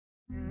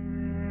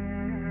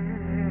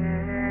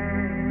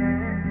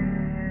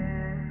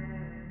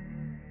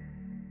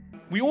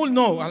we all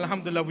know,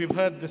 alhamdulillah, we've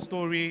heard the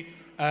story,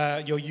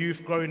 your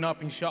youth growing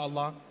up,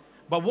 inshallah.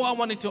 But what I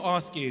wanted to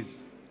ask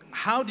is,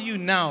 how do you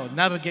now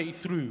navigate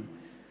through,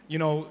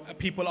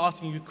 people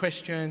asking you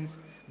questions,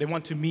 they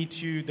want to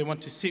meet you, they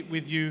want to sit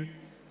with you,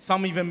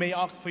 some even may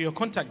ask for your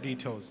contact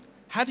details.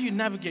 How do you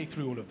navigate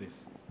through all of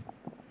this?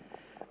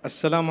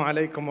 Assalamu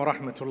alaikum wa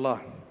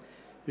rahmatullah.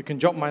 You can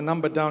jot my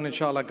number down,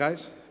 inshallah,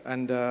 guys,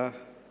 and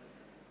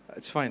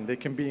it's fine. They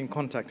can be in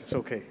contact. It's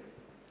okay.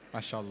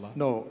 MashaAllah.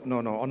 No.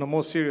 On a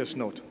more serious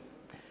note,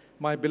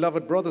 my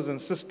beloved brothers and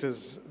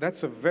sisters,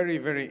 that's a very,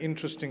 very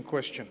interesting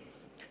question.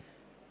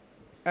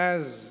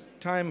 As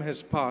time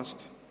has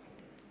passed,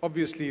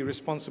 obviously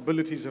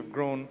responsibilities have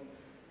grown.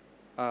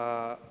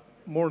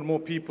 More and more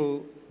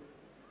people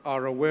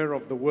are aware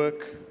of the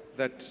work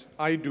that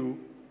I do.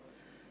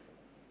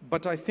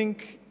 But I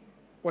think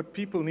what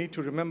people need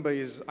to remember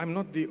is I'm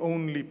not the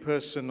only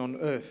person on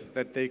earth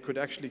that they could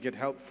actually get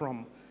help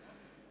from.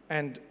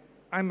 And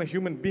I'm a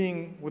human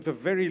being with a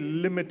very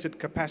limited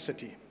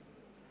capacity.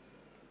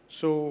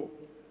 So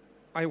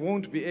I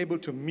won't be able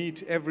to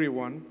meet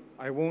everyone.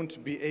 I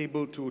won't be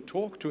able to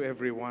talk to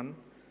everyone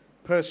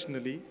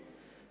personally.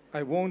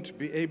 I won't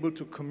be able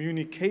to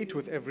communicate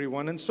with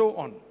everyone and so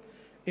on.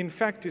 In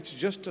fact, it's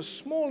just a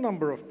small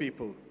number of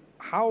people.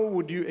 How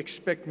would you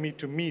expect me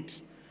to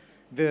meet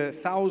the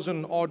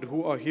 1,000 odd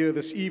who are here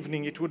this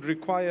evening? It would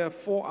require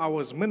 4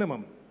 hours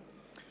minimum.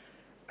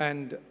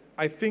 And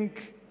I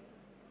think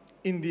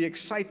in the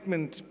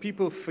excitement,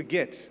 people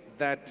forget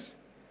that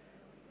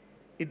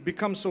it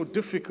becomes so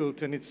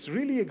difficult and it's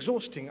really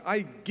exhausting.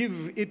 I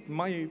give it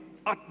my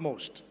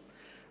utmost.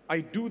 I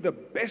do the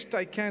best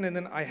I can and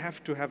then I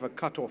have to have a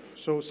cutoff.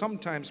 So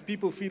sometimes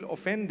people feel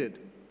offended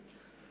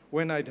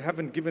when I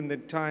haven't given the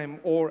time,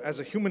 or as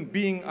a human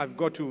being, I've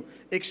got to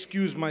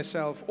excuse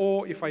myself,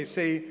 or if I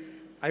say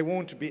I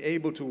won't be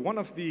able to. One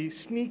of the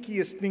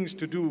sneakiest things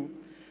to do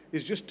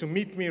is just to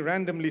meet me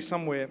randomly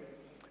somewhere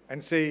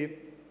and say,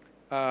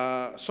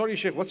 sorry,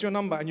 Sheikh, what's your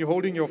number? And you're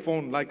holding your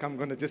phone like I'm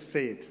going to just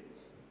say it,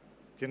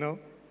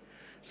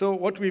 So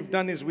what we've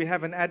done is we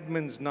have an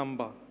admin's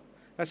number.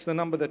 That's the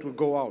number that will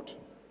go out.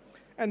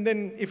 And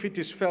then if it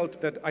is felt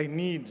that I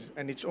need,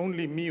 and it's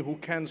only me who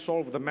can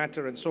solve the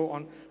matter and so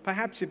on,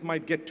 perhaps it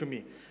might get to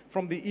me.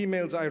 From the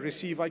emails I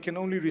receive, I can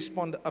only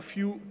respond a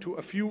few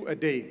a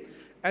day.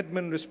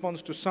 Admin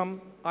responds to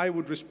some, I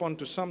would respond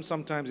to some.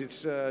 Sometimes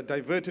it's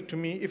diverted to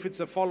me. If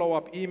it's a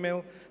follow-up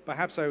email,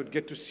 perhaps I would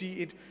get to see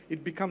it.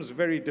 It becomes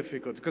very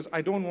difficult because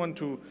I don't want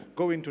to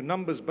go into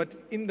numbers, but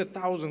in the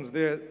thousands,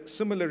 there are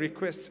similar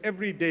requests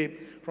every day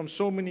from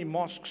so many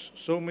mosques,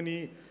 so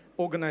many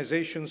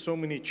organizations, so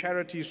many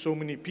charities, so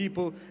many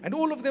people, and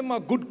all of them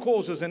are good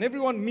causes and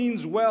everyone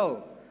means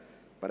well.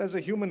 But as a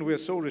human, we're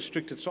so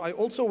restricted. So I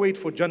also wait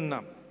for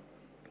Jannah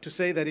to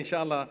say that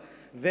inshallah,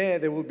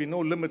 there will be no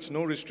limits,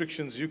 no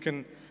restrictions. You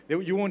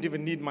won't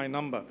even need my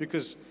number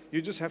because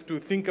you just have to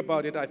think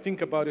about it. I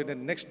think about it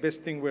and next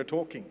best thing we're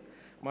talking,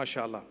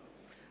 mashallah.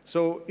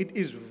 So it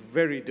is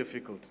very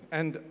difficult.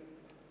 And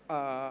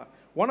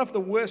one of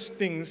the worst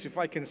things, if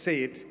I can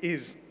say it,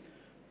 is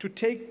to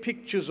take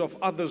pictures of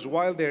others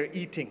while they're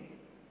eating.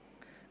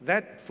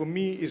 That for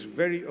me is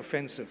very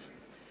offensive.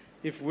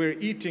 If we're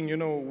eating,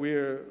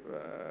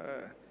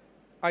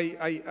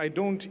 I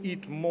don't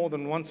eat more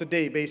than once a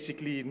day,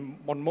 basically,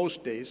 on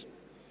most days.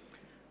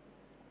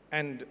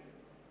 And,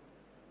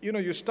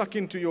 you're stuck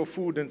into your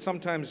food and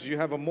sometimes you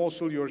have a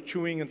morsel you're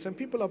chewing and some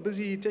people are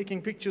busy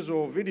taking pictures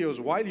or videos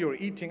while you're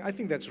eating. I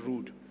think that's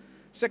rude.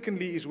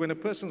 Secondly is when a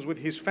person's with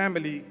his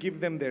family, give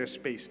them their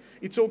space.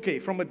 It's okay.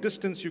 From a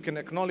distance, you can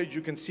acknowledge,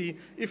 you can see.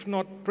 If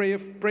not, pray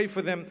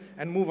for them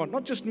and move on.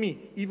 Not just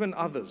me, even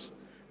others.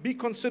 Be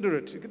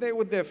considerate. They're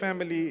with their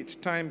family. It's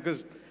time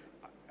because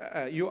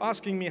you're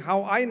asking me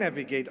how I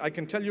navigate. I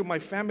can tell you my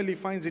family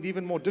finds it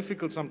even more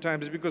difficult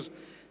sometimes because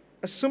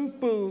a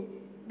simple,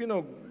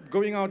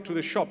 going out to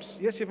the shops.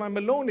 Yes, if I'm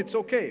alone, it's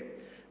okay.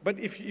 But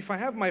if I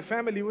have my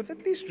family with,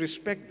 at least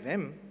respect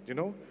them,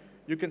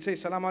 You can say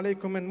salam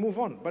alaikum and move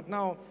on. But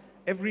now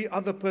every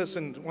other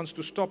person wants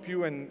to stop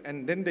you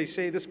and then they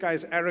say this guy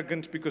is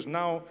arrogant because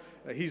now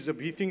he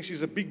thinks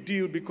he's a big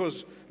deal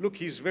because, look,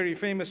 he's very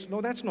famous.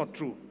 No, that's not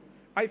true.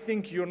 I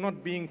think you're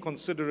not being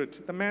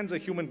considerate. The man's a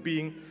human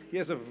being. He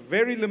has a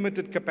very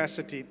limited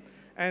capacity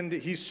and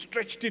he's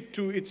stretched it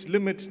to its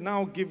limit.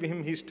 Now give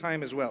him his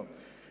time as well.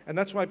 And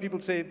that's why people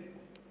say,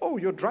 oh,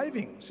 you're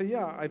driving. Say,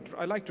 yeah,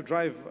 I like to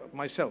drive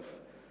myself.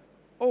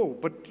 Oh,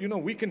 but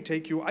we can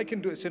take you, I can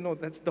do it. Say, no,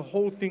 that's the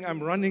whole thing.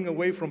 I'm running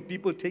away from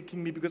people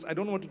taking me because I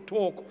don't want to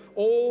talk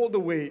all the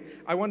way.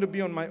 I want to be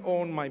on my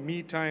own, my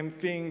me time,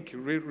 think,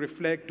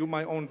 reflect, do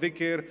my own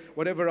dhikr,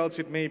 whatever else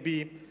it may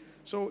be.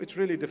 So it's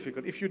really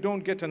difficult. If you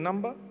don't get a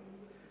number,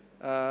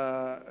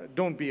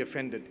 don't be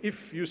offended.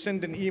 If you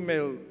send an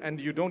email and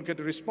you don't get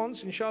a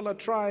response, inshallah,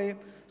 try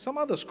some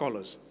other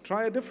scholars.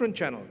 Try a different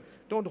channel.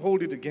 Don't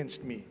hold it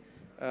against me.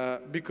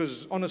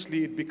 Because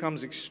honestly, it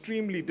becomes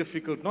extremely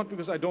difficult, not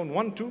because I don't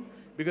want to,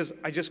 because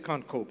I just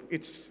can't cope.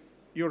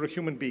 You're a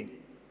human being.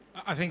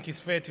 I think it's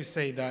fair to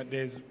say that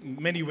there's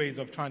many ways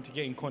of trying to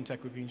get in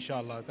contact with you,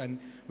 inshallah, and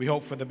we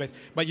hope for the best.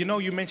 But you know,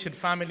 you mentioned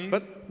families.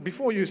 But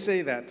before you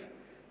say that,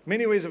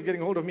 many ways of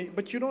getting hold of me,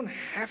 but you don't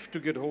have to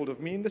get hold of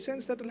me in the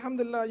sense that,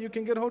 alhamdulillah, you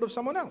can get hold of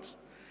someone else.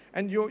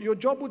 And your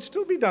job would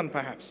still be done,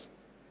 perhaps.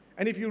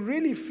 And if you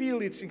really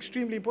feel it's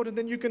extremely important,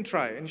 then you can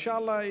try.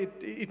 Inshallah,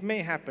 it may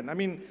happen. I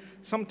mean,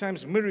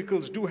 sometimes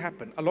miracles do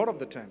happen, a lot of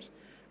the times.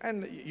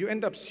 And you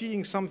end up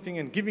seeing something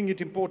and giving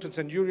it importance,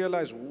 and you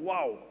realize,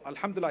 wow,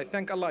 alhamdulillah, I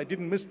thank Allah I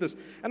didn't miss this.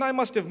 And I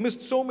must have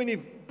missed so many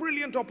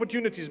brilliant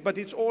opportunities, but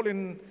it's all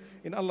in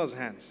Allah's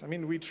hands. I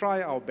mean, we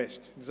try our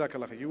best.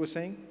 Jazakallah khair. You were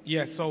saying?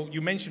 Yeah, so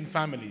you mentioned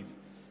families.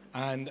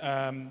 And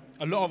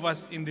a lot of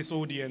us in this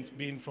audience,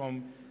 being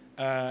from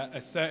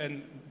a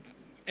certain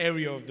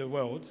area of the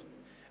world,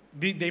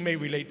 they may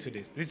relate to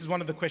this. This is one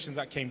of the questions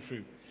that came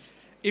through.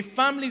 If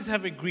families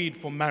have agreed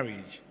for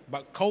marriage,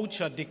 but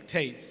culture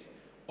dictates,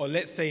 or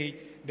let's say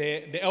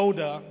the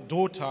elder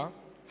daughter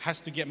has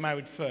to get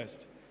married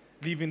first,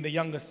 leaving the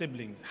younger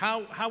siblings,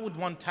 how would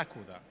one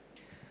tackle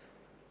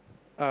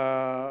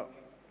that?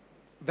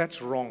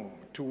 That's wrong.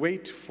 To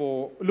wait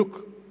for,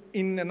 look,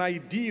 in an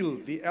ideal,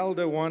 the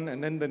elder one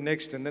and then the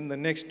next and then the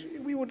next,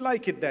 we would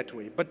like it that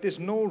way. But there's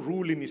no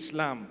rule in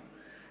Islam.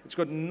 It's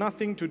got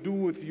nothing to do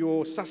with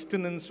your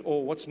sustenance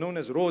or what's known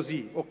as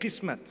rozi or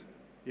kismet,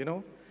 you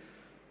know.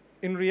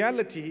 In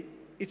reality,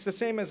 it's the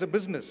same as a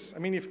business. I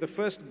mean, if the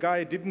first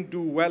guy didn't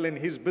do well in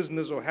his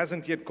business or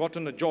hasn't yet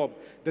gotten a job,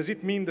 does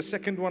it mean the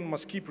second one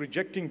must keep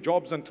rejecting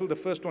jobs until the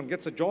first one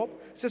gets a job?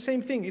 It's the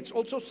same thing. It's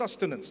also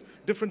sustenance,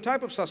 different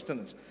type of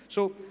sustenance.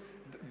 So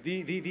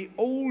the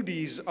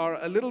oldies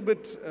are a little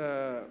bit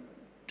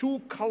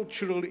too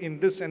cultural in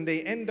this, and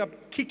they end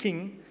up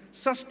kicking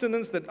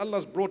sustenance that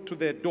Allah's brought to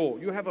their door.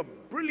 You have a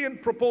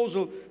brilliant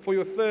proposal for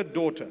your third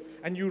daughter,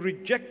 and you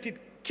reject it,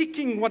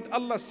 kicking what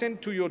Allah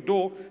sent to your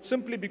door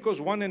simply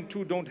because 1 and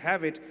 2 don't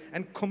have it.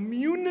 And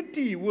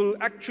community will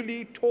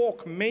actually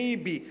talk,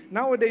 maybe.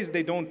 Nowadays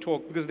they don't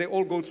talk because they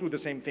all go through the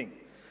same thing.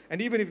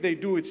 And even if they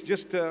do, it's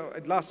just,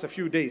 it lasts a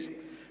few days.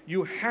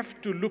 You have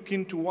to look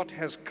into what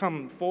has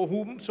come for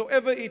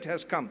whomsoever it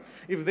has come.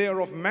 If they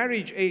are of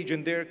marriage age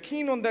and they're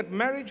keen on that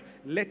marriage,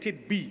 let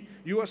it be.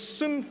 You are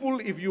sinful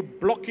if you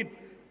block it,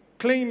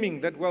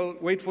 claiming that, well,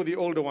 wait for the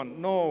older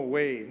one. No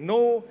way.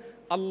 No.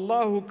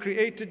 Allah who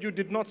created you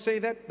did not say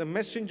that. The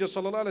Messenger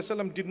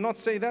ﷺ did not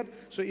say that.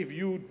 So if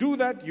you do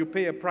that, you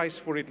pay a price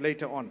for it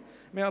later on.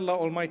 May Allah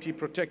Almighty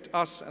protect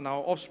us and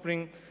our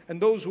offspring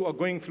and those who are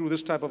going through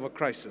this type of a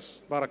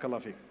crisis.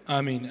 Barakallah fiqh.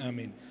 Ameen,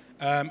 ameen.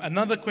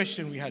 Another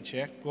question we had,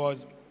 Sheikh,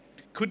 was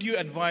could you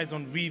advise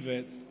on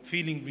reverts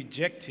feeling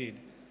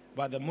rejected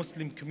by the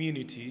Muslim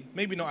community,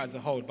 maybe not as a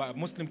whole, but a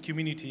Muslim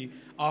community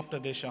after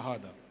their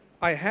shahada?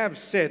 I have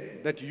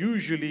said that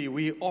usually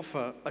we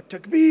offer a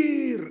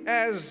takbir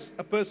as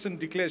a person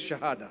declares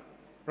shahada,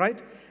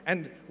 right?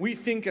 And we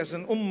think as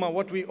an ummah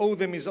what we owe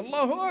them is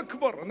Allahu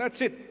Akbar, and that's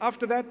it.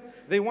 After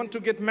that, they want to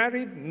get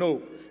married?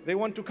 No. They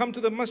want to come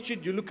to the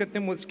masjid, you look at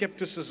them with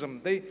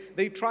skepticism.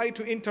 They try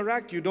to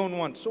interact, you don't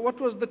want. So what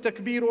was the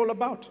takbir all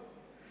about?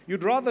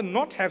 You'd rather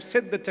not have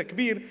said the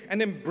takbir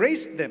and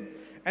embraced them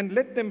and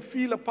let them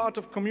feel a part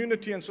of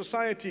community and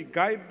society,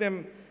 guide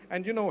them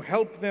and, you know,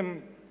 help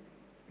them.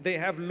 They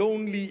have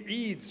lonely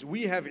Eids.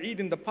 We have Eid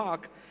in the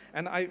park,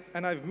 and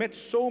I've met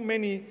so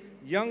many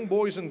young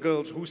boys and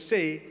girls who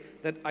say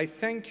that I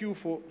thank you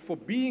for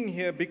being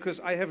here because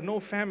I have no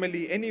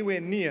family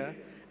anywhere near,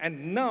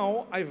 and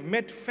now I've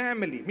met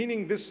family,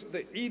 meaning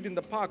the Eid in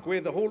the park where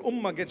the whole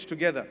ummah gets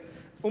together.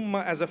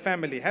 Ummah as a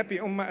family. Happy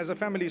Ummah as a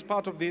family is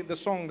part of the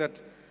song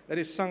that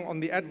is sung on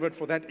the advert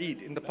for that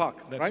Eid in the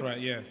park. That's right,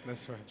 yeah,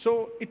 that's right.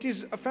 So it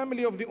is a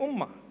family of the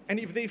ummah. And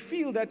if they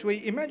feel that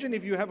way, imagine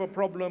if you have a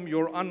problem,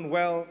 you're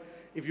unwell,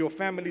 if your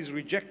family's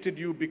rejected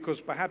you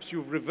because perhaps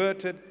you've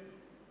reverted.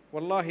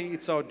 Wallahi,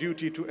 it's our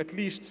duty to at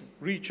least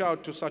reach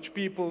out to such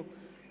people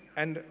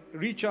and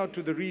reach out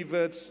to the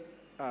reverts,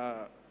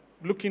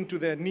 look into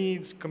their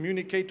needs,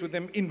 communicate with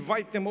them,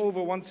 invite them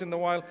over once in a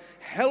while,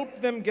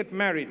 help them get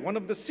married. One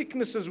of the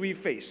sicknesses we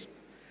face,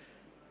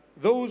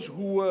 those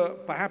who were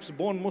perhaps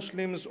born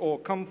Muslims or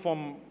come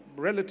from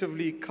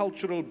relatively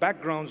cultural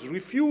backgrounds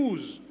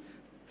refuse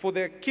for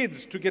their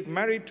kids to get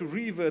married to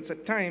reverts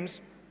at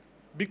times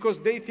because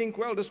they think,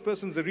 well, this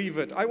person's a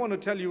revert. I want to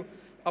tell you,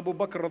 Abu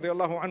Bakr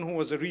radiallahu anhu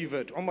was a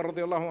revert, Umar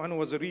radiallahu anhu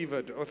was a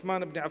revert,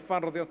 Uthman ibn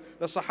Affan radiallahu,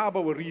 the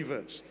Sahaba were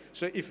reverts.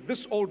 So if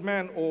this old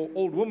man or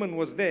old woman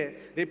was there,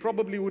 they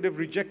probably would have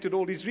rejected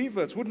all these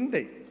reverts, wouldn't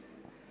they?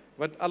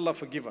 But Allah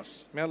forgive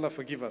us. May Allah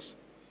forgive us.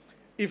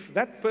 If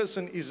that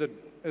person is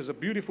a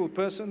beautiful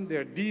person,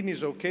 their deen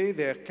is okay,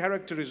 their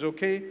character is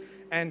okay,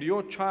 and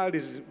your child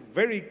is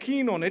very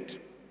keen on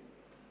it,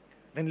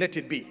 then let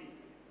it be.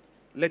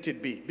 Let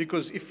it be.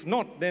 Because if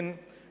not, then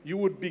you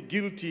would be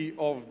guilty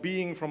of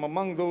being from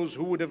among those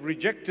who would have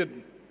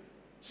rejected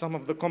some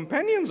of the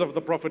companions of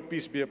the Prophet,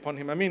 peace be upon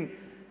him. I mean,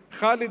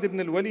 Khalid ibn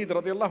al-Walid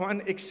radiallahu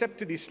anh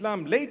accepted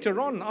Islam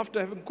later on after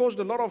having caused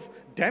a lot of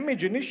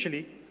damage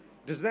initially.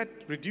 Does that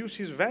reduce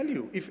his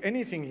value? If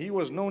anything, he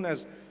was known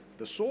as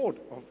the sword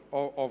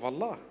of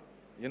Allah,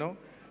 you know.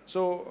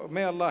 So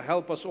may Allah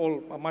help us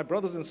all. My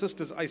brothers and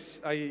sisters, I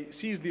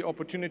seize the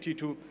opportunity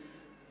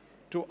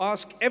to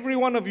ask every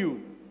one of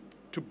you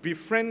to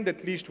befriend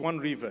at least one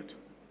revert.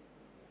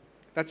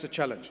 That's a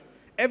challenge.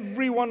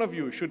 Every one of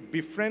you should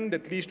befriend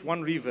at least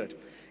one revert.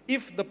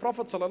 If the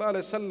Prophet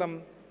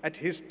ﷺ, at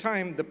his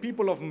time, the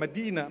people of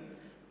Medina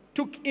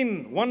took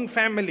in one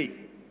family,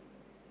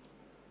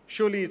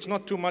 surely it's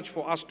not too much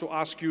for us to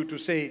ask you to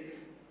say,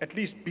 at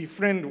least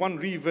befriend one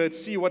revert,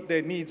 see what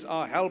their needs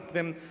are, help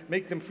them,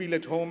 make them feel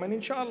at home, and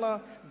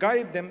inshallah,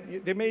 guide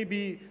them. They may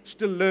be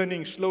still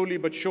learning slowly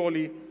but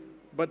surely,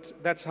 but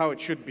that's how it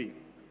should be.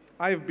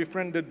 I've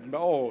befriended,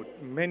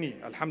 many,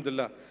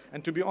 alhamdulillah.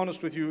 And to be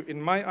honest with you,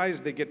 in my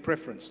eyes, they get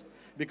preference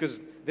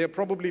because they're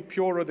probably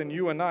purer than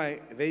you and I.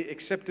 They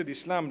accepted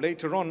Islam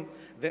later on.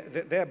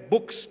 Their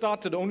book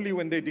started only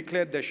when they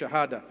declared their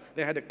shahada.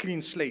 They had a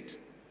clean slate.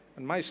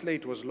 And my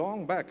slate was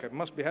long back. I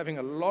must be having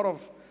a lot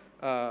of,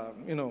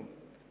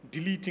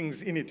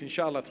 deletings in it,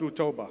 inshallah, through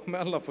tawbah. May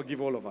Allah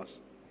forgive all of us.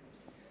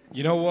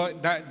 You know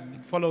what?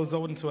 That follows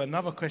on to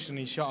another question,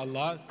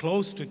 inshallah,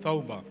 close to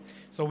tawbah.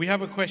 So we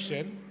have a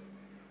question.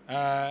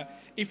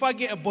 If I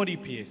get a body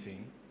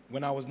piercing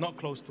when I was not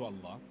close to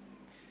Allah,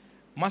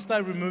 must I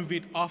remove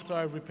it after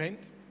I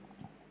repent?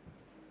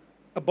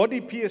 A body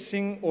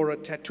piercing or a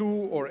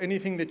tattoo or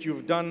anything that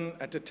you've done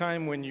at a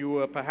time when you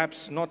were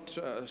perhaps not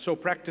so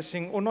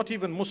practicing or not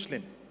even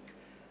Muslim,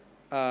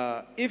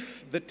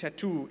 if the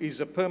tattoo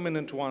is a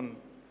permanent one,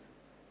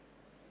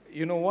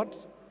 you know what?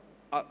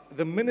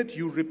 The minute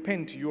you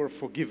repent, you're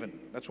forgiven.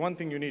 That's one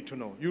thing you need to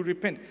know. You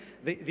repent.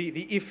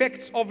 The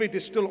effects of it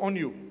is still on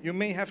you. You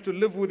may have to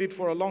live with it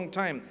for a long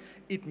time.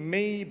 It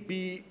may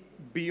be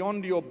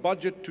beyond your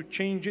budget to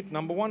change it,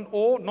 number one,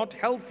 or not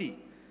healthy.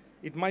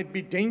 It might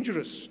be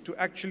dangerous to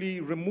actually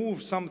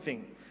remove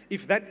something.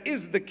 If that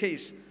is the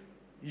case,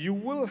 you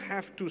will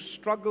have to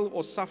struggle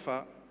or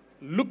suffer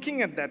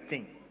looking at that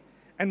thing.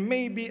 And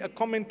maybe a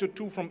comment or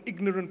two from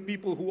ignorant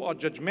people who are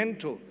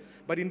judgmental.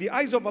 But in the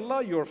eyes of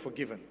Allah, you are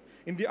forgiven.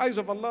 In the eyes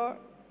of Allah,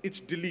 it's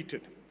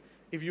deleted.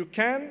 If you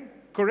can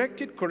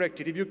correct it,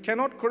 correct it. If you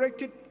cannot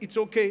correct it, it's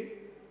okay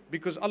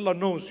because Allah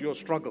knows your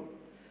struggle.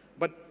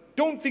 But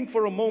don't think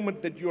for a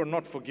moment that you are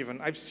not forgiven.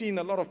 I've seen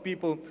a lot of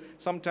people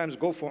sometimes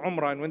go for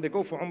Umrah, and when they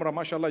go for Umrah,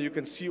 mashallah, you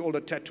can see all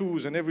the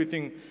tattoos and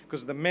everything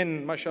because the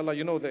men, mashallah,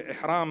 you know, the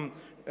ihram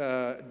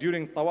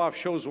during tawaf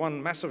shows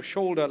one massive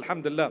shoulder,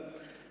 alhamdulillah.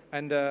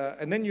 And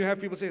then you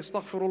have people say,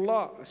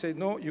 astaghfirullah. I say,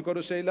 no, you got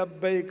to say,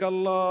 labbaik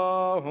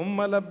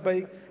Allahumma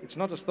labbaik. It's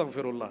not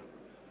astaghfirullah.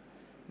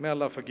 May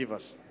Allah forgive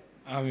us.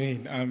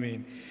 Ameen,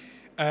 ameen.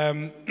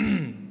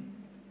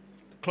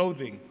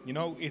 Clothing, you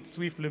know, it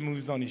swiftly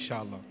moves on,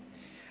 inshallah.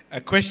 A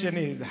question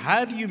is,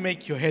 how do you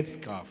make your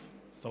headscarf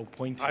so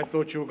pointy? I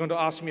thought you were going to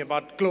ask me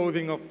about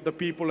clothing of the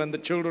people and the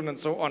children and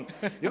so on.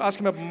 You're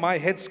asking about my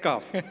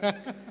headscarf.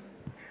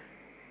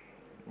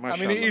 I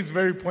mean, it is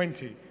very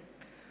pointy.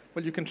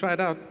 Well, you can try it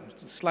out.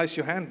 Slice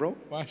your hand, bro.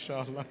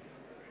 MashaAllah.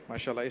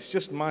 MashaAllah. It's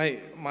just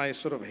my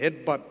sort of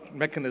headbutt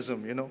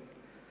mechanism, you know.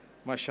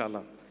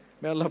 MashaAllah.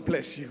 May Allah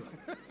bless you.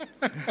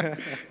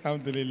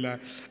 Alhamdulillah.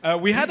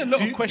 We had a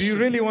lot of questions. Do you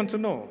really want to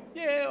know?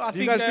 Yeah, I think. Do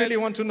you guys really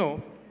want to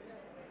know?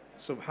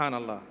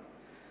 Subhanallah.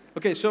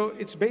 Okay, so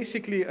it's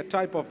basically a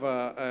type of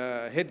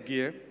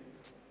headgear.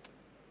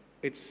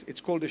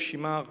 It's called a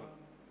shimar,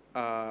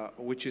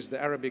 which is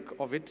the Arabic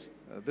of it.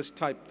 This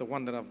type, the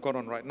one that I've got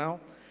on right now.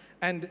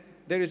 And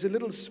there is a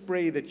little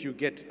spray that you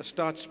get, a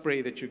starch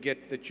spray that you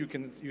get, that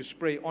you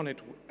spray on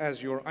it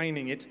as you're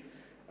ironing it,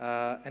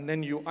 and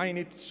then you iron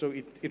it so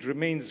it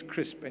remains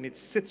crisp and it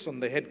sits on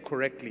the head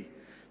correctly,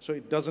 so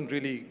it doesn't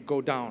really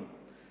go down.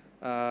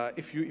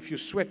 If you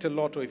sweat a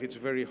lot, or if it's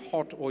very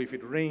hot, or if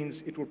it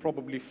rains, it will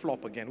probably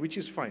flop again, which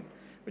is fine.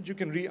 But you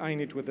can re-iron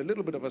it with a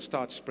little bit of a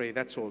starch spray,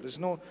 that's all. There's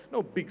no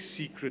big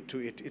secret to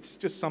it. It's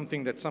just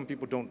something that some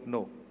people don't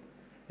know.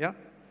 Yeah?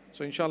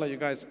 So inshallah, you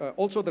guys,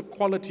 also the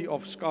quality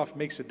of scarf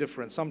makes a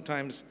difference.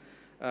 Sometimes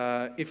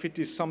if it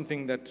is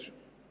something that,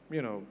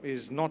 you know,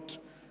 is not,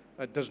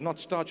 does not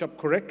starch up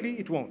correctly,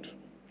 it won't,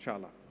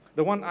 inshallah.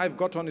 The one I've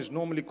got on is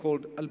normally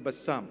called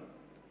Al-Bassam.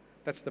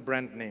 That's the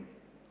brand name.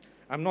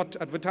 I'm not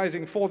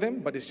advertising for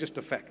them, but it's just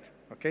a fact,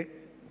 okay?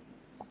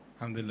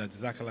 Alhamdulillah,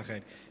 Jazakallah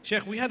khair.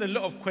 Sheikh, we had a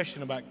lot of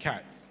questions about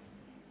cats.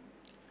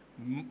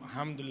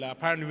 Alhamdulillah,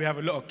 apparently we have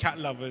a lot of cat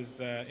lovers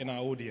in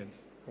our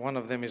audience. One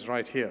of them is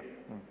right here.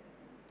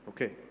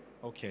 Okay.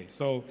 Okay,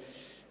 so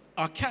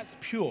are cats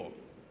pure?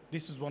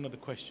 This is one of the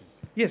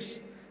questions. Yes,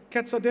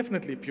 cats are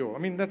definitely pure. I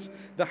mean, that's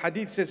the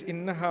hadith says,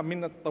 "Innaha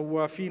min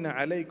at-tawafina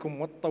alaykum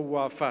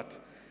wat-tawafat."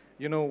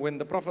 You know, when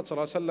the Prophet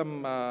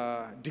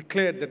ﷺ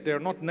declared that they're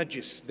not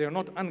najis, they're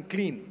not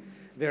unclean,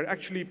 they're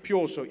actually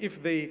pure. So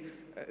if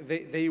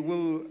they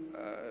will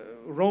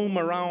roam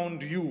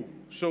around you,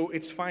 so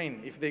it's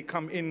fine. If they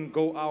come in,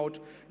 go out,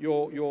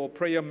 your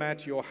prayer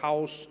mat, your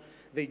house,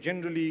 they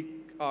generally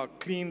are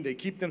clean, they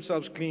keep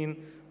themselves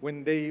clean.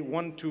 When they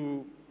want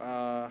to,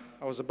 I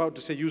was about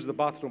to say use the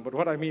bathroom, but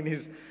what I mean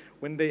is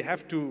when they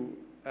have to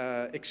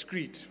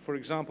excrete. For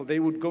example, they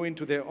would go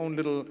into their own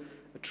little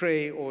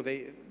tray, or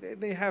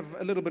they have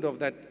a little bit of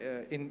that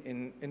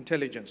in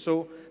intelligence.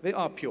 So they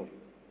are pure.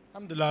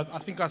 Alhamdulillah, I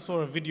think I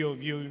saw a video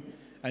of you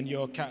and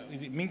your cat.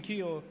 Is it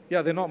Minky or?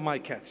 Yeah, they're not my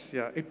cats.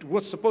 Yeah, it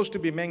was supposed to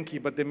be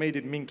Menki, but they made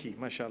it Minky,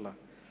 mashallah.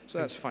 So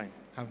that's fine.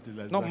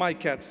 Alhamdulillah. Not my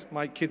cats,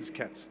 my kids'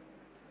 cats.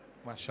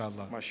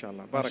 MashaAllah.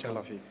 MashaAllah.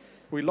 Barakallah fi.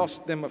 We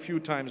lost them a few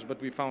times,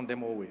 but we found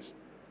them always.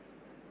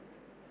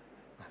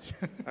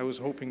 I was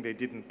hoping they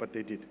didn't, but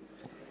they did.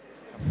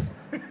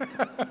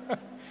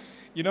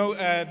 You know,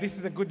 this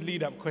is a good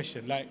lead-up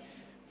question. Like,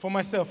 for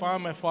myself,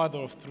 I'm a father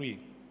of 3.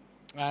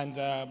 And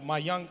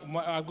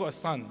I've got a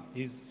son.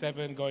 He's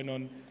 7,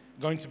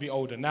 going to be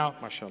older. Now,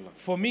 MashaAllah.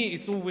 For me,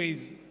 it's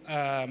always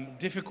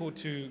difficult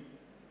to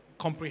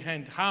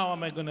comprehend how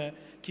am I going to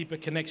keep a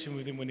connection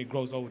with him when he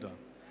grows older.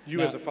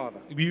 You as a father.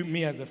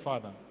 Me as a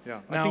father.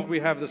 Yeah, now, I think we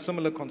have the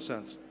similar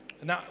concerns.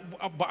 Now,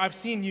 but I've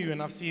seen you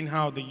and I've seen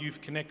how the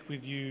youth connect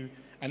with you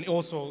and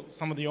also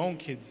some of your own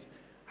kids.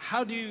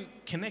 How do you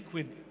connect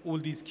with all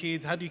these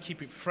kids? How do you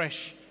keep it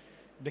fresh,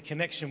 the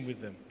connection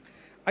with them?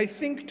 I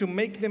think to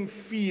make them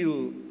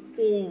feel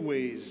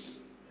always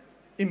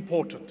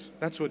important.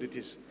 That's what it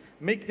is.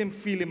 Make them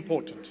feel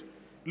important.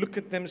 Look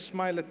at them,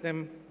 smile at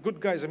them.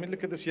 Good guys. I mean,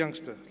 look at this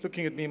youngster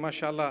looking at me,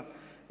 mashallah.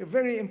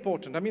 Very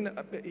important. I mean,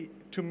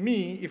 to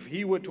me, if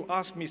he were to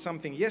ask me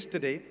something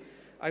yesterday,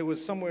 I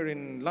was somewhere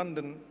in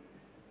London,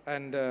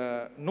 and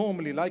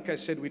normally, like I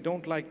said, we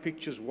don't like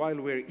pictures while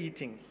we're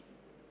eating.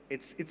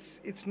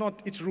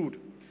 It's rude.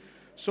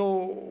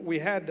 So we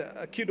had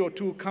a kid or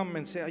two come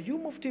and say, are you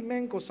Mufti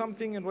Menk or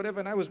something and whatever,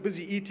 and I was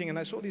busy eating and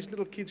I saw these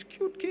little kids,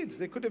 cute kids.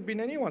 They could have been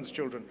anyone's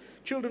children.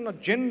 Children are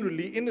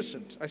generally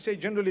innocent. I say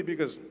generally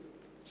because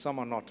some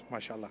are not,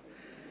 mashallah.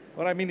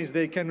 What I mean is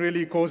they can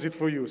really cause it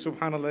for you,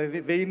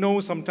 subhanAllah. They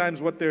know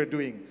sometimes what they're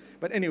doing.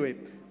 But anyway,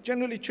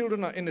 generally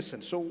children are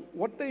innocent. So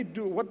what they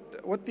do,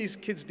 what these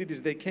kids did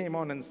is they came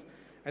on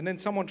and then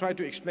someone tried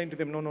to explain to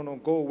them, no,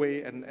 go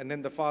away. And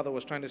then the father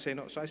was trying to say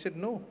no. So I said,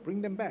 no,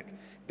 bring them back.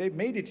 They've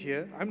made it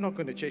here. I'm not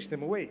going to chase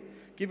them away.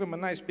 Give them a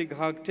nice big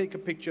hug, take a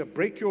picture,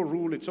 break your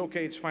rule. It's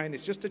okay, it's fine.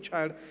 It's just a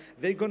child.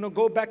 They're going to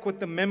go back with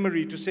the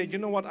memory to say, you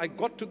know what, I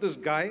got to this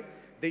guy.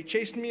 They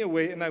chased me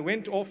away and I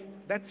went off.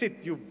 That's it.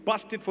 You've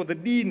busted for the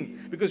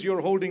deen because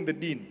you're holding the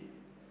deen. Do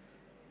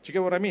you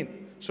get what I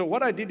mean? So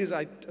what I did is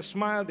I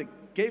smiled. They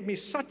gave me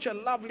such a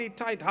lovely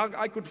tight hug.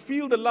 I could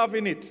feel the love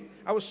in it.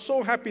 I was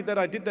so happy that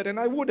I did that, and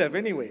I would have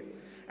anyway.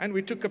 And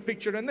we took a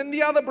picture, and then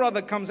the other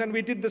brother comes and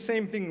we did the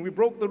same thing. We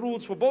broke the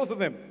rules for both of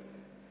them.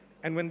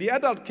 And when the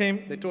adult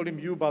came, they told him,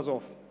 you buzz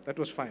off. That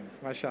was fine,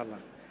 mashallah.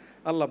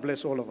 Allah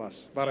bless all of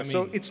us.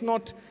 So it's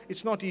not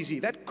easy.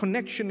 That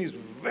connection is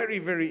very,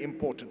 very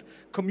important.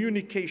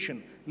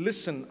 Communication,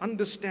 listen,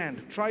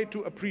 understand, try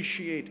to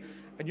appreciate.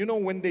 And you know,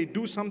 when they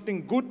do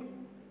something good,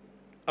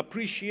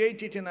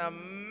 appreciate it in a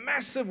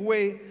massive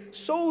way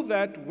so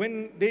that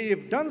when they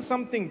have done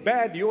something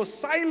bad, your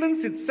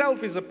silence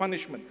itself is a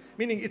punishment.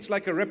 Meaning it's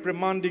like a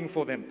reprimanding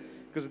for them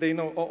because they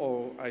know,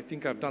 uh-oh, I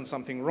think I've done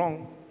something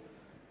wrong.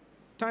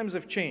 Times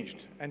have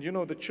changed. And you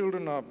know, the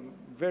children are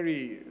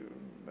very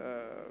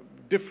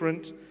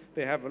different.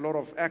 They have a lot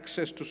of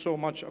access to so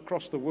much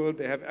across the world.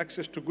 They have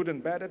access to good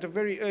and bad at a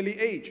very early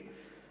age.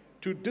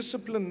 To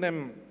discipline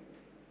them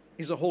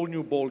is a whole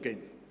new ball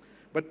game.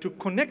 But to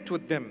connect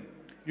with them,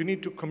 you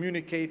need to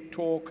communicate,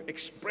 talk,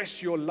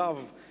 express your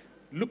love.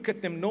 Look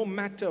at them no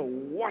matter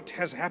what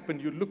has happened.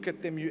 You look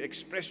at them, you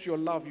express your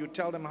love, you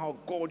tell them how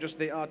gorgeous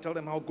they are, tell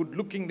them how good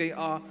looking they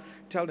are,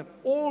 tell them.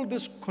 All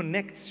this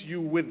connects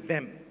you with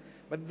them.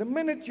 But the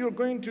minute you're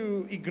going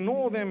to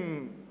ignore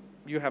them,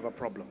 you have a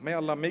problem. May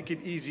Allah make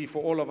it easy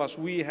for all of us.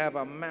 We have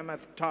a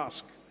mammoth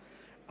task.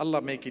 Allah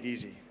make it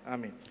easy.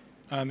 Ameen.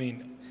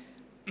 Ameen.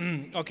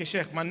 Okay,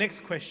 Sheikh, my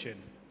next question,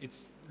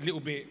 it's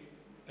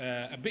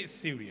a bit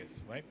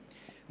serious, right?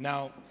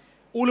 Now,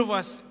 all of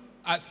us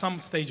at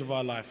some stage of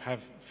our life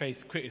have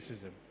faced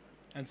criticism.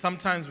 And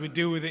sometimes we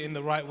deal with it in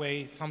the right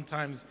way,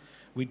 sometimes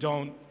we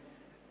don't.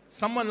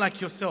 Someone like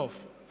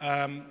yourself,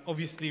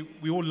 obviously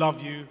we all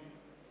love you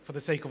for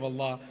the sake of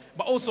Allah,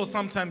 but also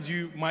sometimes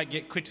you might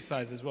get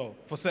criticized as well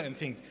for certain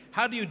things.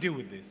 How do you deal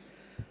with this?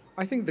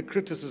 I think the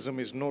criticism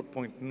is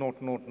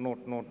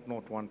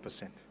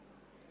 0.00001%.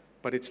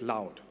 But it's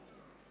loud.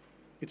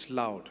 It's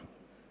loud.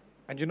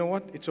 And you know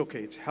what? It's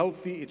okay. It's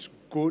healthy. It's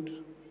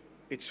good.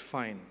 It's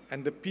fine.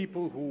 And the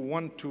people who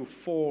want to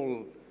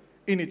fall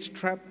in its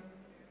trap,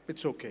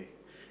 it's okay.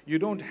 You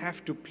don't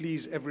have to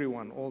please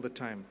everyone all the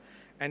time.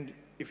 And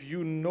if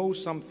you know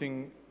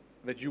something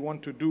that you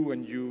want to do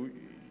and you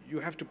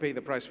have to pay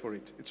the price for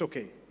it, it's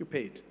okay. You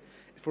pay it.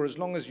 For as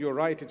long as you're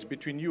right, it's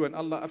between you and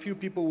Allah. A few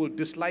people will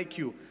dislike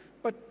you,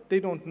 but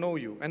they don't know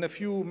you. And a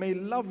few may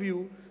love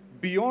you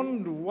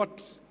beyond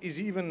what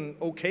is even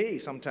okay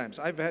sometimes.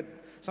 I've had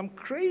some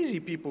crazy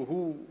people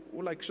who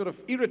like sort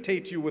of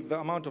irritate you with the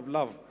amount of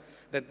love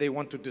that they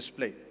want to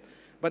display.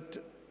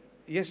 But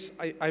yes,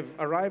 I've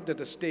arrived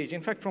at a stage, in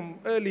fact from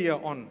earlier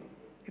on,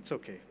 it's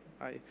okay.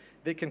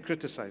 They can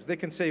criticize, they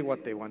can say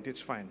what they want,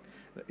 it's fine.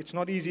 It's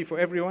not easy for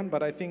everyone,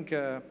 but I think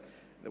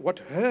What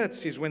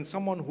hurts is when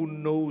someone who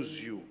knows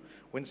you,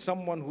 when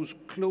someone who's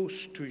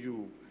close to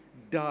you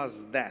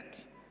does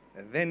that,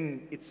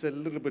 then it's a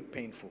little bit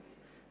painful.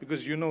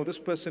 Because you know, this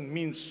person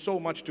means so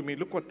much to me,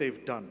 look what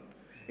they've done.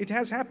 It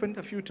has happened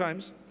a few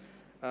times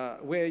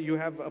where you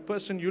have a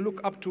person you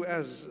look up to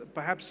as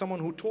perhaps someone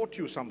who taught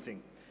you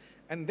something.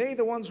 And they're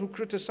the ones who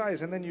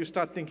criticize, and then you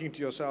start thinking to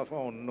yourself,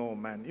 oh no,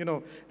 man, you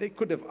know, they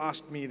could have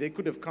asked me, they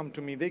could have come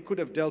to me, they could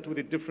have dealt with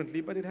it differently,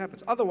 but it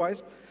happens.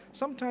 Otherwise,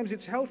 sometimes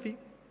it's healthy.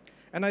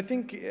 And I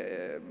think,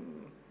 you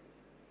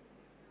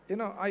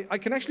know, I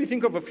can actually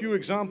think of a few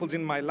examples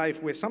in my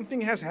life where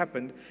something has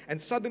happened, and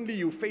suddenly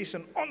you face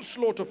an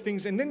onslaught of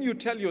things, and then you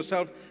tell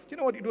yourself, you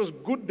know what, it was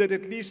good that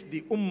at least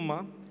the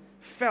ummah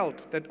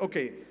felt that,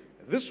 okay,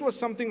 this was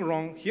something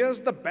wrong,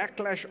 here's the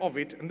backlash of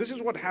it, and this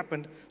is what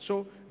happened.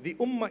 So the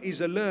ummah is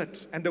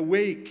alert and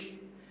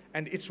awake,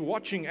 and it's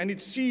watching and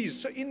it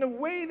sees. So in a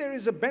way there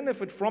is a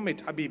benefit from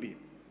it, Habibi.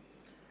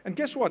 And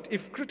guess what?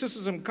 If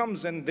criticism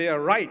comes and they are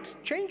right,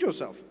 change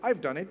yourself.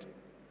 I've done it.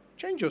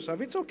 Change yourself,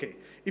 it's okay.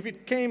 If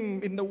it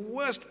came in the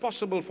worst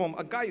possible form,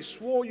 a guy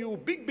swore you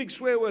big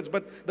swear words,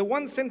 but the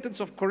one sentence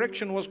of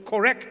correction was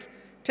correct,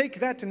 take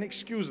that and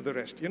excuse the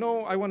rest. You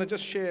know, I want to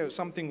just share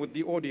something with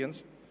the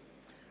audience.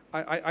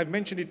 I've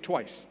mentioned it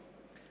twice,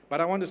 but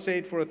I want to say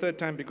it for a third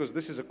time because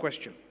this is a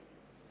question.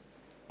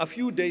 A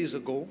few days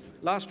ago,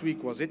 last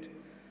week was it,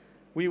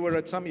 we were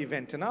at some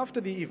event, and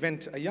after the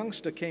event, a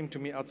youngster came to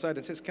me outside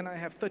and says, can I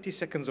have 30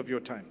 seconds of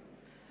your time?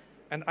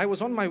 And I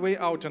was on my way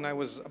out and I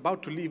was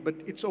about to leave, but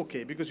it's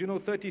okay, because you know,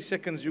 30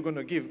 seconds you're going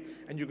to give,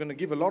 and you're going to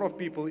give a lot of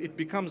people, it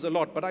becomes a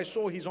lot. But I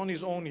saw he's on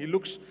his own, he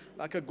looks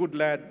like a good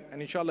lad,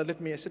 and inshallah,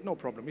 let me, I said, no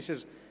problem. He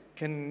says,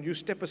 can you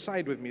step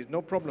aside with me?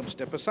 No problem,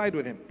 step aside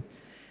with him.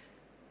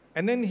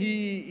 And then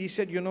he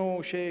said, you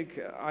know, Sheikh,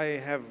 I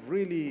have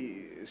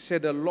really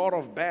said a lot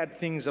of bad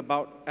things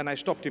about, and I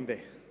stopped him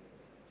there.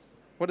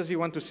 What does he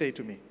want to say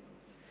to me?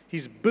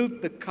 He's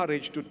built the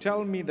courage to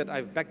tell me that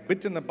I've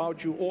backbitten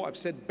about you, or I've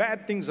said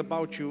bad things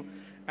about you,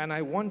 and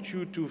I want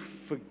you to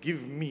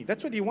forgive me.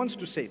 That's what he wants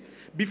to say.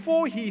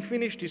 Before he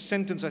finished his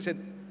sentence, I said,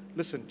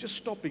 listen, just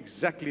stop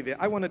exactly there.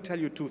 I want to tell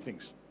you two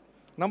things.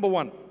 Number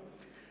one,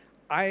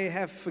 I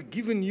have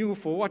forgiven you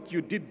for what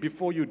you did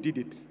before you did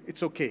it.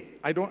 It's okay.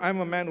 I'm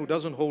a man who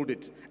doesn't hold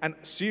it. And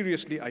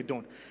seriously, I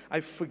don't.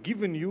 I've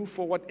forgiven you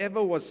for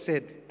whatever was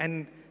said,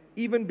 and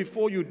even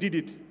before you did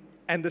it.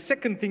 And the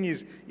second thing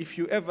is, if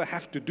you ever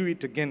have to do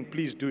it again,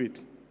 please do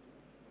it.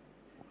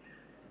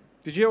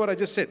 Did you hear what I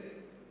just said?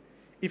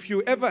 If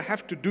you ever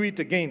have to do it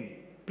again,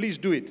 please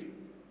do it.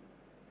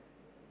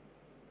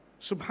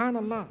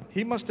 Subhanallah.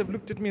 He must have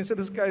looked at me and said,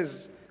 this guy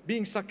is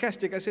being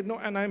sarcastic. I said, no,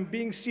 and I'm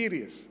being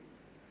serious.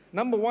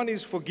 Number one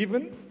is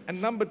forgiven, and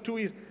number two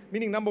is,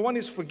 meaning number one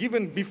is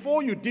forgiven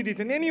before you did it,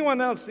 and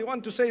anyone else, they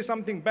want to say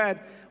something bad,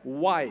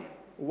 why?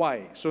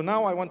 Why? So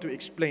now I want to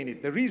explain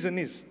it. The reason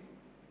is,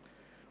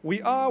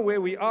 we are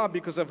where we are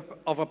because of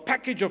a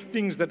package of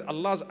things that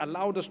Allah's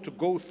allowed us to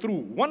go through.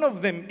 One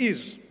of them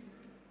is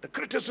the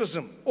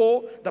criticism,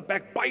 or the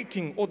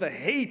backbiting, or the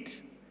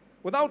hate.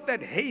 Without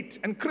that hate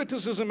and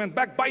criticism and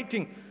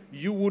backbiting,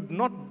 you would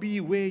not be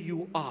where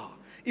you are.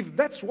 If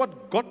that's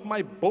what got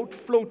my boat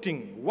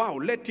floating, wow,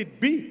 let it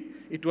be.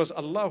 It was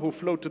Allah who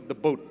floated the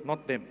boat,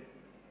 not them. Do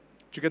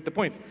you get the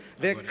point?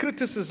 Their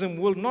criticism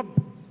will not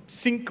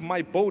sink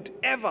my boat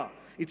ever.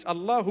 It's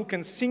Allah who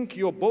can sink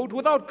your boat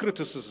without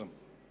criticism.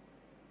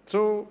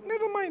 So,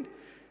 never mind.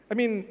 I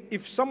mean,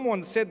 if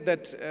someone said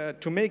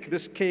that to make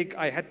this cake,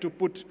 I had to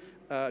put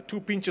 2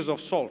 pinches of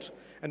salt,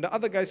 and the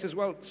other guy says,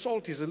 well,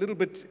 salt is a little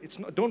bit, it's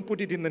not, don't put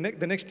it in the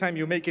next time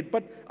you make it,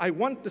 but I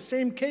want the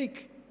same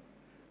cake.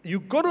 You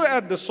got to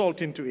add the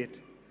salt into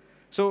it.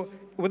 So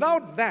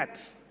without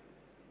that,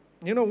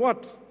 you know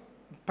what?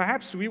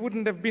 Perhaps we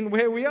wouldn't have been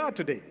where we are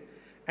today.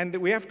 And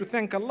we have to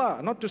thank Allah.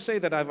 Not to say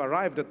that I've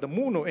arrived at the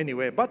moon or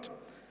anywhere, but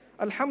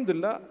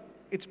alhamdulillah,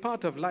 it's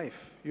part of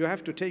life. You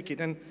have to take it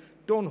and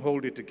don't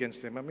hold it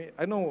against them. I mean,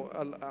 I know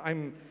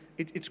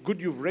it's good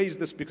you've raised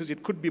this because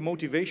it could be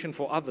motivation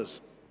for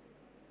others.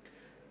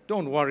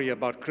 Don't worry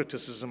about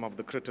criticism of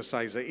the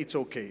criticizer. It's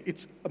okay.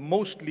 It's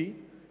mostly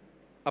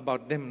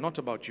about them, not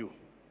about you.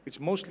 It's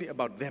mostly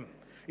about them.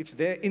 It's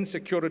their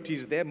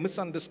insecurities, their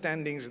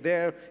misunderstandings,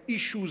 their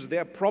issues,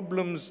 their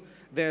problems,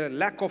 their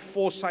lack of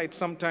foresight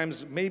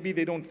sometimes. Maybe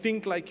they don't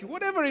think like you,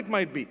 whatever it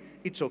might be.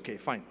 It's okay,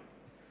 fine.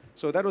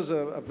 So that was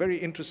a very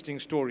interesting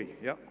story,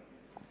 yeah.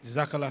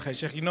 Jazakallah khair,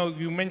 Sheikh. You know,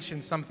 you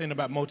mentioned something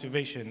about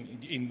motivation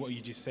in what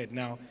you just said.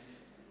 Now,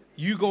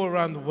 you go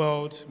around the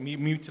world,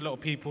 meet a lot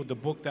of people. The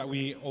book that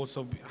we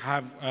also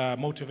have,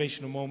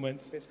 Motivational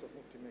Moments,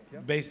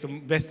 Best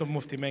of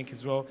Mufti Menk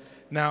as well.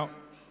 Now,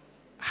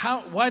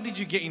 why did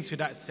you get into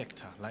that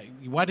sector? Like,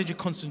 why did you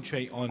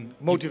concentrate on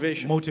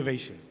motivation?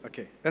 Motivation.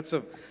 Okay, that's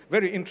a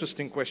very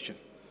interesting question.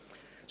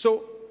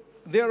 So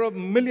there are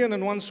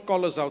 1,000,001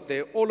 scholars out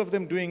there, all of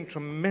them doing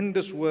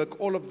tremendous work,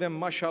 all of them,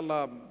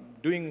 mashallah,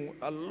 doing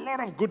a lot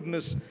of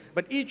goodness,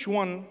 but each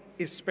one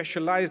is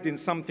specialized in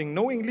something,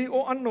 knowingly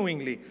or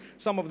unknowingly.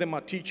 Some of them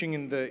are teaching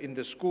in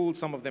the school,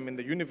 some of them in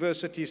the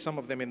university, some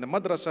of them in the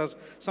madrasas,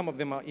 some of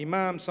them are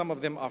imams, some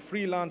of them are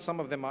freelance, some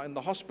of them are in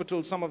the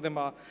hospital, some of them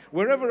are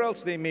wherever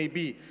else they may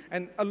be.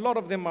 And a lot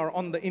of them are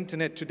on the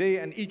internet today,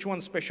 and each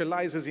one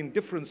specializes in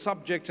different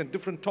subjects and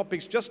different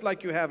topics, just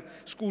like you have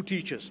school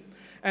teachers.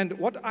 And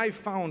what I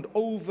found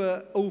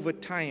over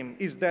time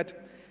is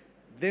that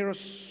there is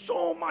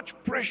so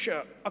much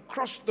pressure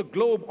across the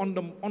globe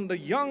on the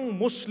young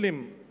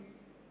Muslim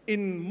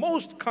in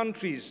most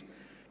countries,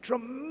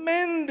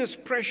 tremendous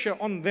pressure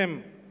on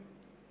them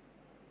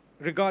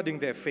regarding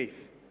their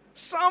faith.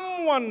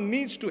 Someone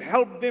needs to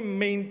help them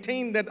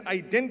maintain that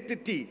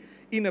identity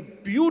in a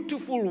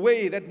beautiful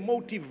way that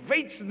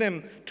motivates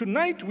them.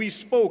 Tonight we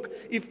spoke,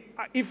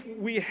 if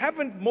we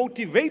haven't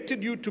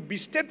motivated you to be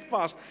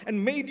steadfast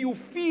and made you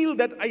feel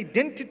that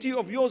identity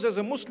of yours as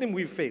a Muslim,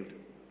 we've failed.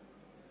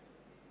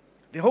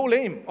 The whole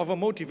aim of a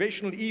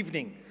motivational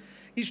evening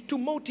is to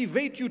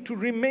motivate you to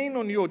remain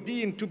on your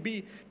deen, to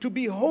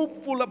be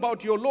hopeful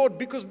about your Lord,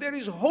 because there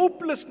is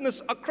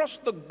hopelessness across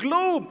the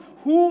globe.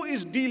 Who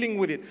is dealing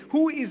with it?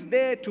 Who is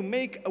there to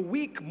make a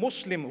weak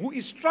Muslim who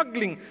is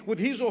struggling with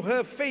his or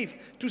her faith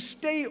to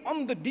stay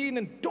on the deen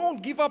and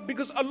don't give up,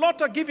 because a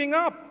lot are giving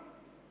up?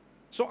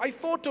 So I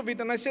thought of it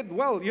and I said,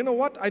 well, you know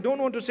what? I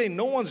don't want to say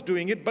no one's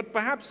doing it, but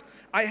perhaps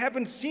I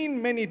haven't seen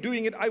many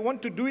doing it. I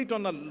want to do it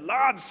on a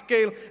large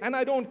scale, and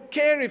I don't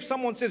care if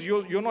someone says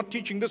you're not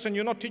teaching this and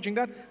you're not teaching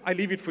that. I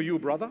leave it for you,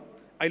 brother.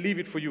 I leave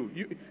it for you.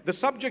 The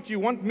subject you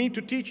want me to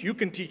teach, you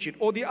can teach it.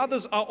 Or the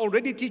others are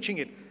already teaching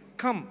it.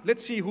 Come,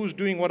 let's see who's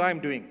doing what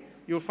I'm doing.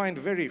 You'll find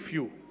very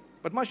few.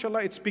 But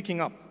mashallah, it's picking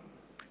up.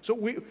 So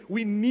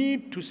we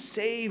need to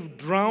save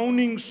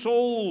drowning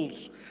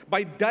souls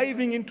by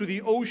diving into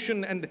the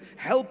ocean and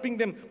helping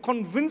them,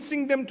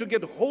 convincing them to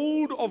get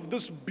hold of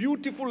this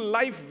beautiful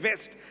life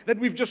vest that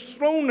we've just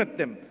thrown at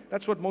them.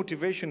 That's what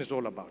motivation is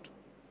all about.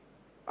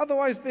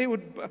 Otherwise, they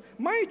would,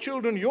 my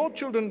children, your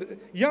children,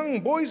 young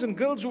boys and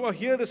girls who are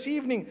here this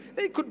evening,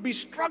 they could be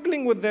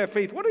struggling with their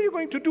faith. What are you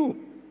going to do?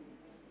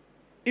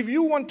 If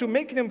you want to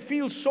make them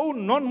feel so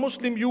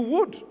non-Muslim, you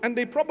would, and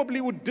they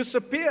probably would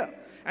disappear.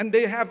 And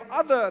they have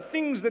other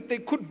things that they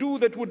could do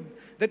that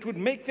would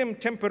make them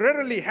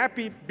temporarily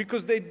happy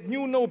because they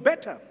knew no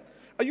better.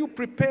 Are you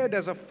prepared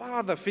as a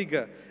father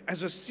figure,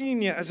 as a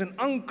senior, as an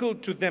uncle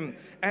to them,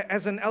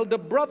 as an elder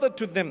brother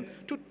to them,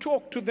 to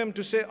talk to them,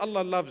 to say,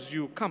 Allah loves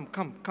you, come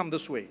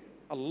this way.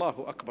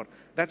 Allahu Akbar.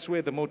 That's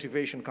where the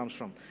motivation comes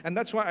from. And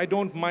that's why I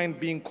don't mind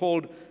being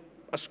called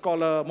a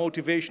scholar,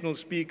 motivational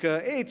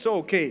speaker. Hey, it's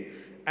okay.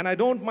 And I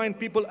don't mind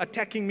people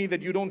attacking me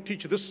that you don't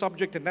teach this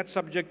subject and that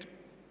subject.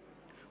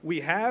 We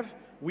have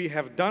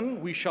done,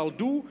 we shall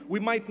do.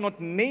 We might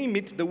not name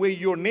it the way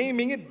you're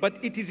naming it,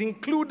 but it is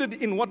included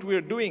in what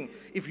we're doing,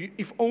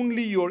 if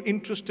only you're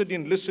interested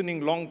in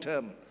listening long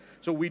term.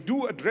 So we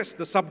do address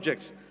the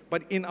subjects,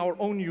 but in our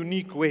own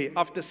unique way,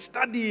 after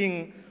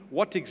studying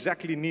what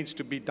exactly needs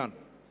to be done.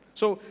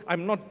 So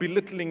I'm not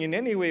belittling in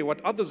any way what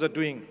others are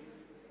doing,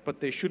 but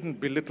they shouldn't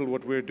belittle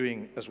what we're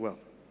doing as well.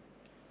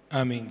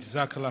 Ameen.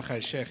 Jazakallah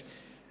khair, Sheikh.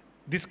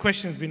 This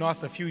question's been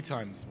asked a few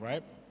times,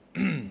 right?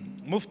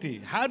 Mufti,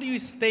 how do you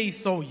stay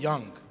so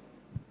young?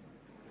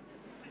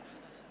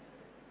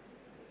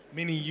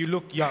 Meaning you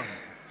look young.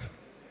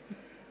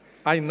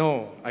 I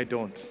know I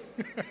don't.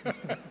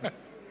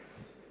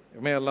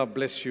 May Allah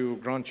bless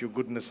you, grant you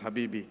goodness,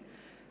 Habibi.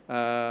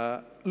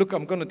 Look,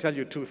 I'm going to tell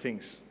you two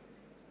things.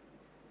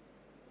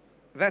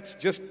 That's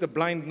just the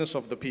blindness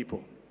of the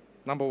people.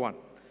 Number one,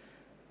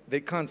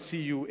 they can't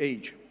see you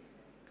age.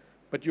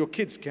 But your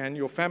kids can,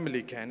 your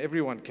family can,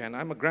 everyone can.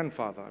 I'm a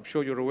grandfather. I'm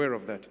sure you're aware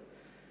of that.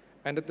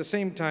 And at the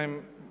same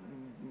time,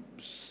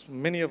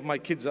 many of my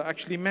kids are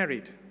actually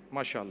married,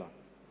 mashallah.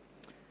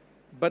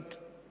 But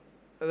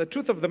the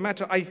truth of the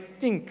matter, I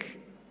think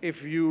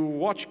if you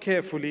watch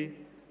carefully,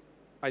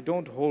 I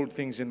don't hold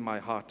things in my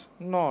heart.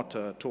 Not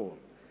at all.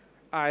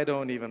 I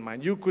don't even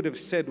mind. You could have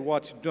said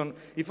what you've done.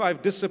 If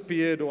I've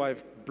disappeared or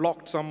I've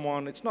blocked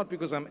someone, it's not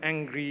because I'm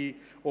angry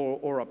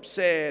or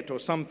upset or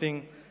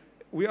something.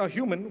 We are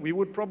human. We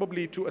would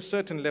probably to a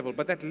certain level.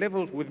 But that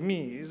level with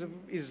me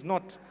is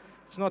not...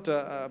 It's not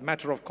a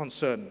matter of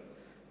concern.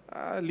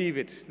 Leave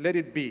it. Let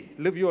it be.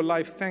 Live your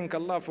life. Thank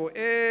Allah for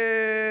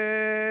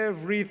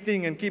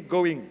everything and keep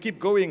going. Keep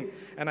going.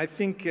 And I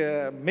think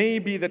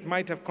maybe that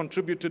might have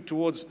contributed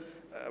towards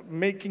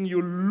making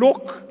you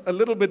look a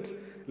little bit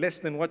less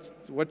than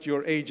what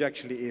your age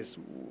actually is.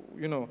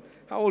 You know,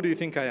 how old do you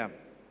think I am?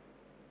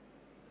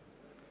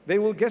 They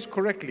will guess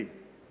correctly.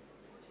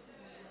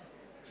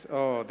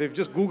 Oh, they've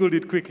just Googled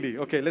it quickly.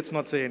 Okay, let's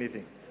not say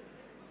anything.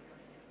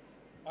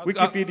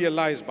 Wikipedia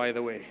lies, by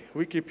the way.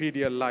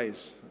 Wikipedia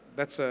lies.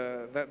 That's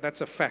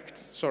a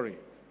fact. Sorry.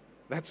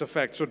 That's a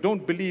fact. So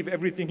don't believe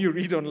everything you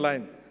read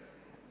online.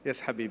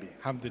 Yes, Habibi.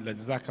 Alhamdulillah.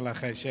 Jazakallah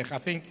khair, Sheikh. I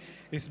think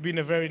it's been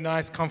a very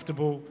nice,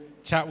 comfortable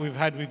chat we've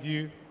had with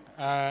you.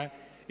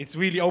 It's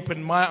really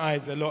opened my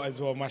eyes a lot as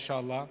well,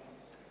 mashallah.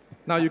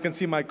 Now you can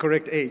see my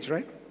correct age,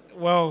 right?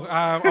 Well,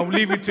 I'll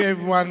leave it to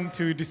everyone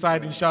to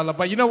decide, inshallah.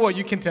 But you know what?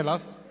 You can tell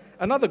us.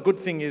 Another good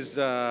thing is,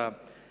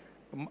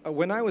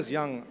 when I was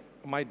young,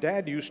 my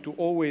dad used to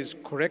always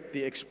correct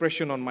the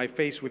expression on my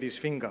face with his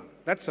finger.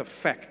 That's a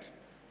fact.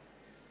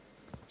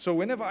 So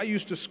whenever I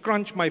used to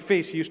scrunch my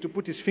face, he used to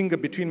put his finger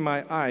between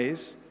my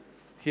eyes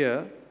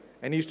here,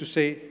 and he used to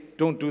say,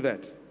 don't do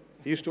that.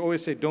 He used to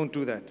always say, don't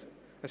do that.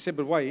 I said,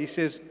 but why? He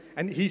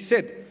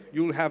said,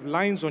 you'll have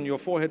lines on your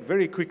forehead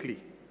very quickly.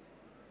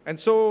 And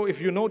so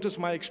if you notice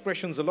my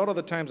expressions, a lot of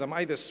the times I'm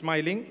either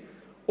smiling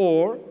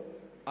or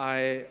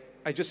I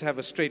just have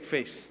a straight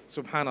face,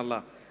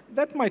 subhanallah.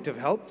 That might have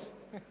helped,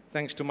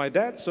 thanks to my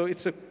dad. So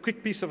it's a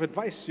quick piece of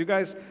advice. You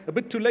guys, a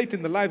bit too late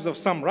in the lives of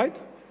some, right?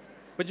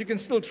 But you can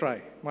still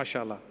try,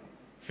 mashallah.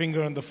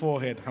 Finger on the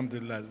forehead,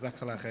 alhamdulillah,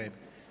 jazakallah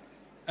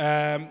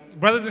khair.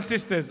 Brothers and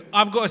sisters,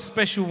 I've got a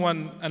special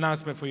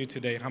announcement for you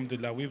today,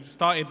 alhamdulillah. We've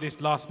started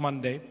this last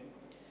Monday,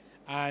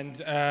 and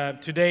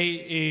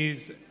today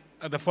is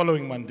the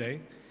following Monday.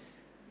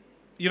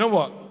 You know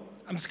what?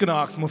 I'm just going to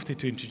ask Mufti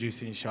to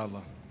introduce you,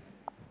 inshallah.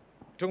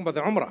 Talking about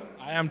the Umrah.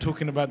 I am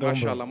talking about the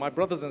MashaAllah. Umrah. My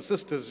brothers and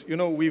sisters, you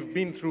know, we've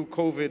been through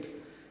COVID.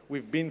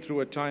 We've been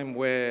through a time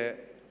where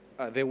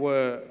there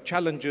were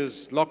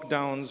challenges,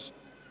 lockdowns.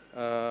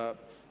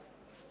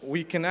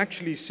 We can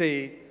actually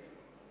say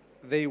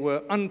they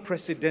were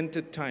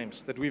unprecedented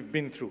times that we've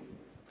been through.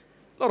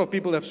 A lot of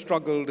people have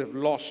struggled, have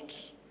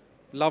lost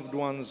loved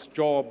ones,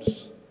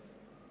 jobs,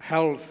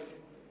 health,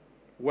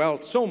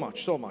 wealth, so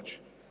much, so much.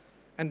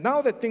 And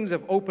now that things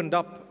have opened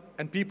up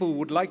and people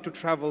would like to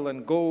travel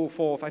and go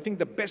forth, I think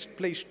the best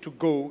place to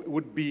go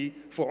would be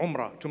for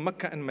Umrah, to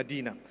Mecca and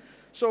Medina.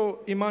 So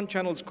Iman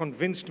Channels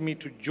convinced me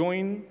to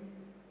join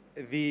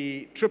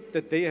the trip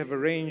that they have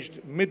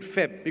arranged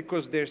mid-Feb,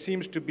 because there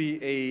seems to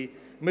be a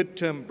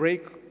midterm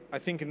break, I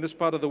think, in this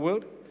part of the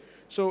world.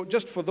 So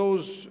just for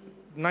those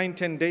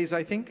 9-10 days,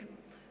 I think,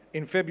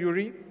 in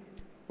February,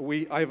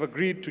 I've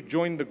agreed to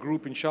join the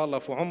group,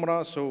 inshallah, for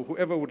Umrah. So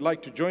whoever would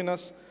like to join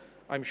us,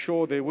 I'm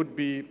sure there would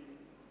be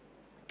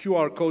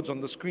QR codes on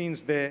the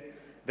screens there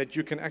that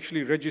you can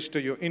actually register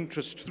your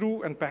interest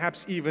through and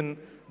perhaps even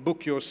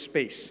book your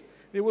space.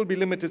 There will be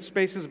limited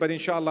spaces, but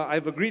inshallah,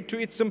 I've agreed to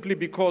it simply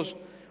because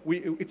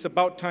it's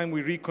about time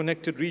we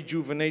reconnected,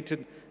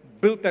 rejuvenated,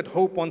 built that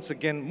hope once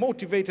again,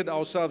 motivated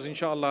ourselves,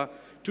 inshallah,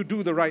 to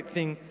do the right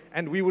thing.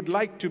 And we would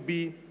like to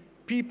be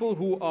people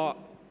who are,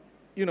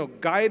 you know,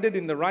 guided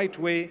in the right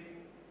way,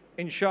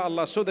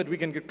 inshallah, so that we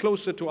can get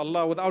closer to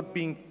Allah without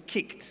being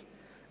kicked.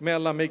 May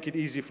Allah make it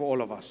easy for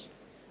all of us.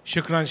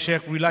 Shukran,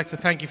 Sheikh. We'd like to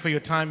thank you for your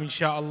time,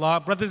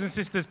 inshallah. Brothers and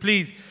sisters,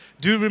 please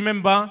do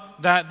remember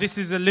that this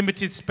is a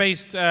limited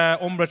spaced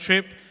Umrah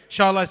trip.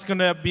 Inshallah, it's going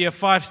to be a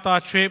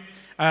 5-star trip.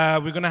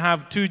 We're going to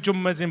have 2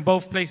 Jummas in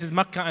both places,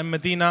 Mecca and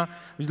Medina.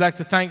 We'd like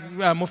to thank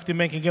Mufti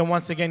Menk again,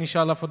 once again,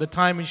 inshallah, for the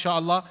time,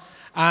 inshallah.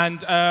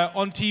 And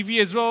on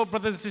TV as well,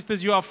 brothers and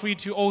sisters, you are free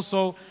to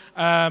also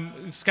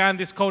scan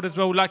this code as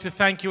well. We'd like to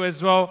thank you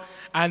as well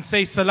and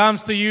say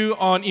salams to you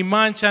on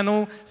Iman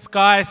Channel,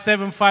 Sky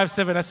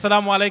 757.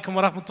 Assalamu alaikum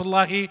wa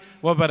rahmatullahi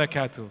wa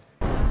barakatuh.